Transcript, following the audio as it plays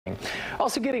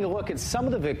Also getting a look at some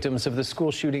of the victims of the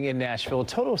school shooting in Nashville. A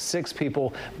total of 6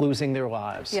 people losing their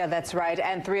lives. Yeah, that's right.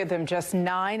 And 3 of them just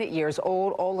 9 years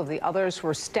old. All of the others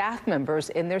were staff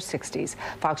members in their 60s.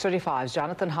 Fox 35's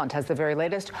Jonathan Hunt has the very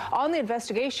latest on the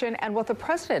investigation and what the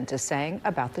president is saying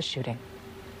about the shooting.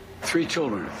 3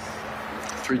 children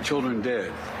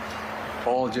dead,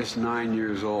 all just 9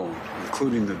 years old,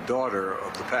 including the daughter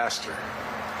of the pastor.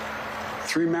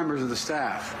 3 members of the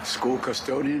staff, school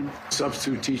custodian,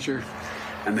 substitute teacher,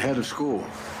 and the head of school.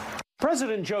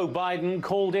 President Joe Biden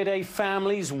called it a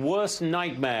family's worst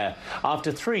nightmare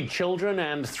after 3 children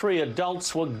and 3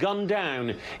 adults were gunned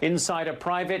down inside a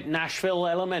private Nashville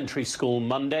elementary school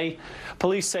Monday.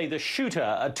 Police say the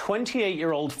shooter, a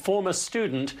 28-year-old former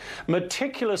student,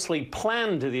 meticulously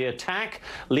planned the attack,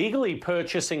 legally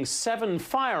purchasing 7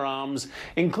 firearms,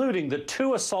 including the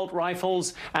 2 assault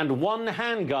rifles and 1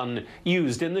 handgun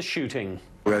used in the shooting.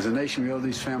 As a nation, we owe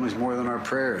these families more than our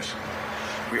prayers.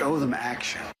 We owe them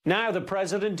action. Now the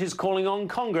president is calling on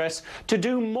Congress to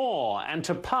do more and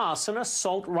to pass an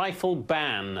assault rifle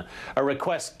ban, a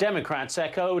request Democrats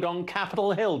echoed on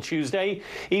Capitol Hill Tuesday,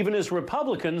 even as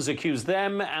Republicans accuse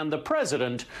them and the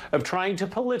president of trying to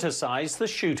politicize the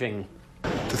shooting.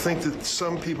 To think that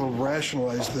some people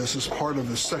rationalize this as part of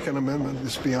the Second Amendment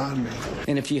is beyond me.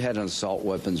 And if you had an assault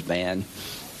weapons ban,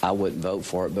 I wouldn't vote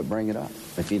for it, but bring it up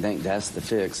if you think that's the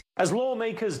fix. As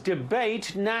lawmakers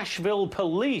debate, Nashville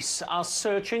police are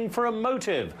searching for a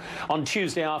motive. On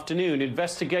Tuesday afternoon,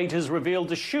 investigators revealed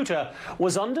the shooter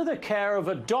was under the care of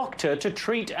a doctor to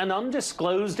treat an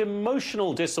undisclosed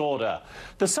emotional disorder.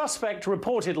 The suspect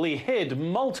reportedly hid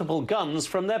multiple guns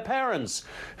from their parents,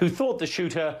 who thought the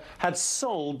shooter had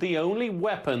sold the only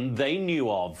weapon they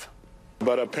knew of.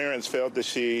 But her parents felt that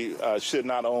she should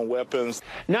not own weapons.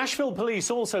 Nashville police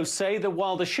also say that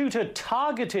while the shooter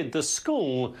targeted the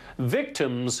school,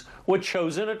 victims were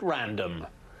chosen at random.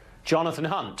 Jonathan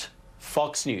Hunt,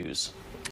 Fox News.